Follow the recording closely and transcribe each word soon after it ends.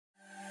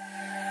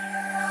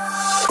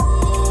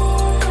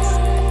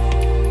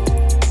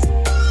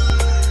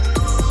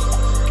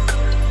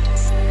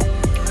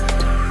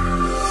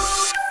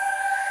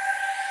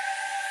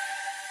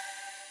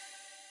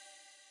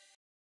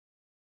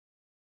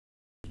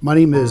My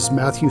name is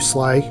Matt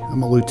Sly.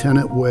 I'm a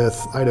lieutenant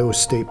with Idaho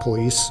State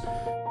Police.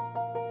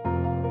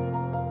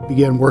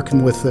 Began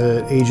working with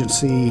the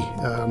agency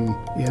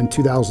in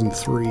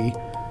 2003.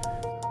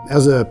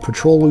 As a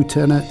patrol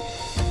lieutenant,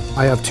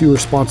 I have two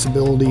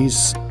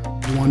responsibilities.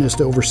 One is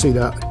to oversee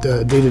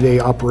the day-to-day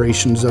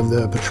operations of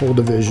the patrol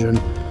division,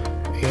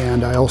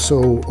 and I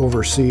also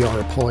oversee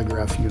our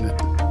polygraph unit.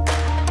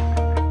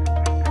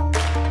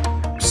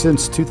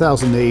 Since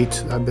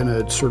 2008, I've been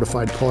a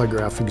certified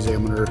polygraph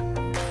examiner,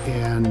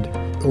 and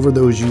over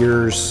those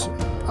years,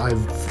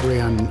 I've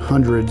ran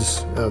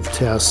hundreds of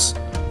tests,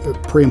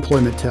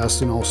 pre-employment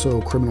tests and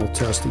also criminal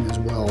testing as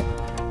well.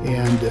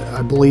 And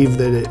I believe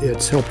that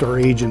it's helped our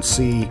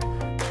agency.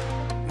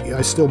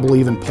 I still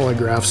believe in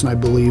polygraphs, and I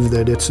believe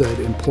that it's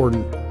an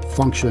important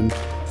function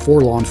for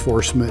law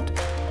enforcement,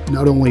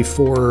 not only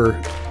for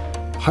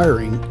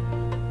hiring,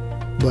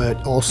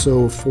 but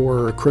also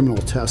for criminal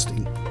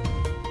testing.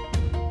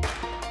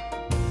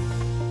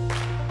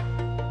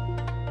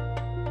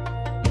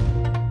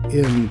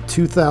 In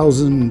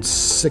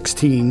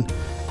 2016,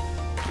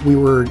 we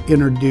were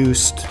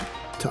introduced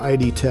to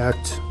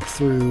EyeDetect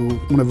through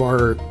one of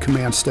our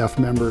command staff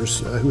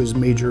members, who is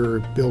Major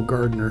Bill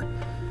Gardner.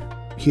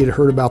 He had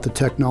heard about the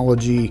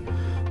technology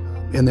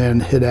and then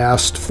had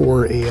asked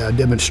for a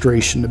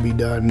demonstration to be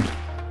done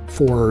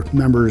for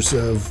members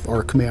of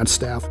our command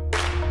staff.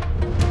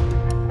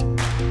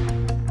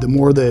 The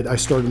more that I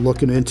started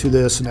looking into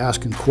this and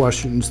asking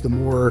questions, the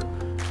more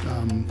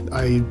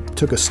I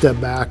took a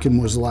step back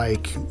and was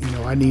like,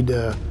 I need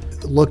to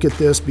look at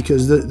this,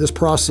 because this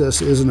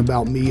process isn't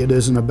about me, it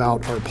isn't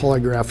about our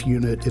polygraph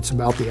unit, it's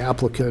about the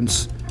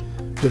applicants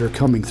that are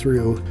coming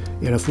through.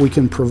 And if we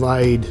can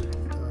provide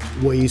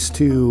ways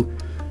to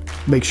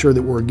make sure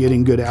that we're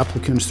getting good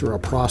applicants through our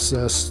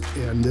process,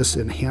 and this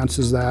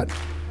enhances that,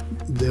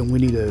 then we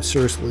need to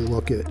seriously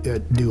look at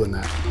doing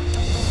that.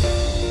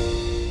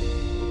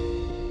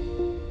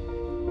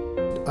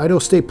 Idaho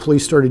State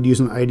Police started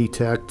using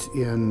EyeDetect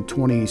in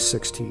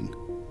 2016.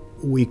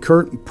 We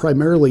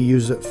primarily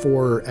use it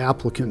for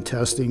applicant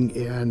testing,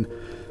 and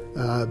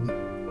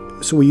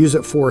so we use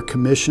it for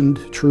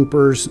commissioned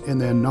troopers and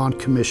then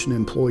non-commissioned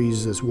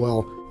employees as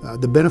well.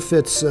 The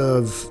benefits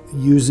of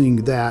using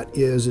that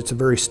is it's a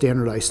very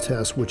standardized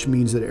test, which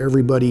means that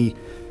everybody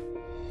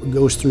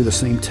goes through the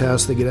same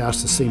test, they get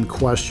asked the same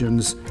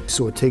questions,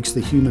 so it takes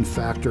the human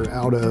factor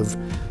out of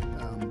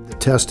the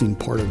testing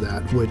part of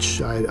that,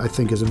 which I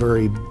think is a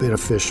very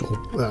beneficial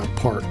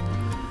part.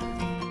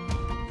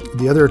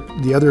 The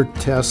other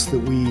test that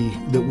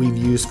we've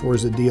used for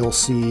is a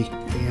DLC,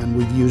 and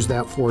we've used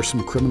that for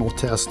some criminal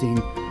testing.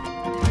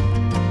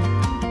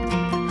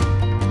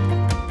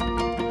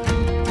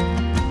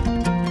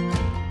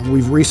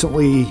 We've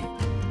recently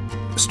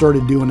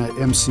started doing an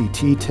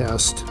MCT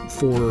test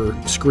for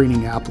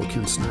screening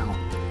applicants now.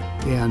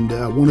 And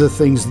one of the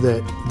things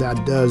that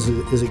does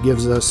is it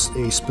gives us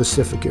a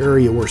specific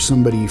area where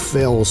somebody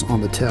fails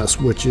on the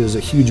test, which is a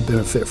huge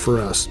benefit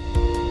for us.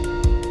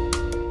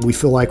 We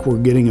feel like we're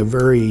getting a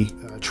very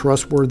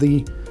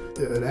trustworthy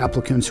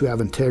applicants who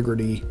have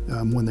integrity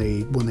when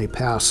they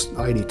pass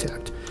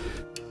EyeDetect.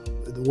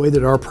 The way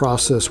that our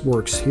process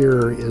works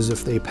here is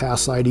if they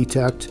pass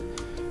EyeDetect,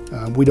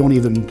 we don't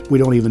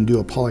even do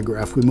a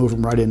polygraph. We move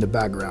them right into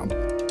background.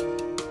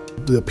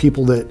 The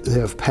people that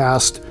have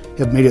passed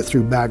have made it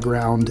through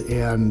background,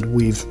 and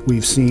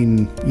we've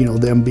seen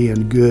them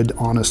being good,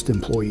 honest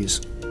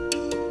employees.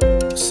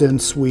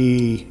 Since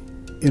we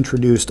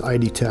introduced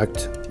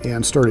EyeDetect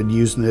and started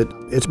using it,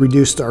 it's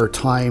reduced our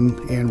time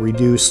and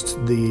reduced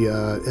the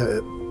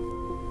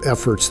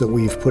efforts that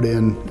we've put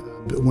in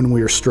when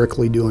we were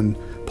strictly doing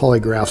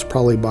polygraphs,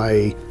 probably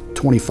by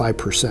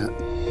 25%.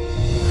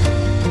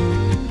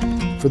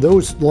 For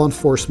those law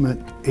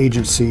enforcement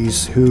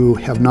agencies who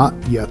have not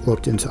yet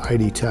looked into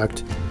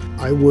EyeDetect,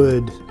 I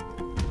would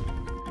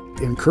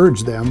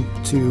encourage them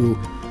to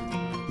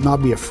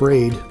not be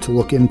afraid to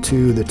look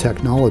into the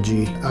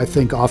technology. I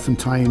think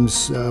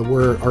oftentimes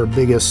we're our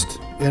biggest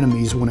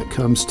enemies when it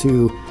comes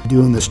to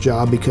doing this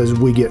job, because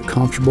we get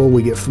comfortable,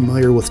 we get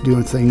familiar with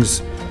doing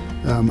things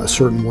a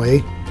certain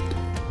way,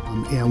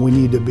 and we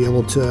need to be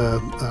able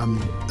to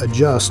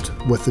adjust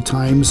with the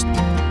times.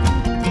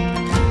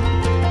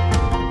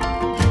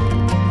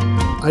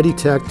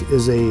 EyeDetect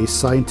is a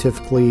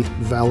scientifically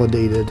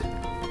validated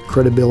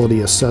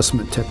credibility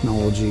assessment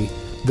technology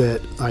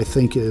that I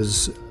think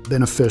is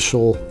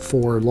beneficial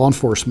for law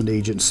enforcement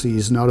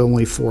agencies, not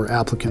only for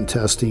applicant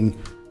testing,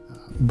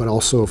 but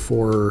also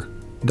for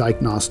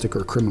diagnostic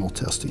or criminal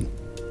testing.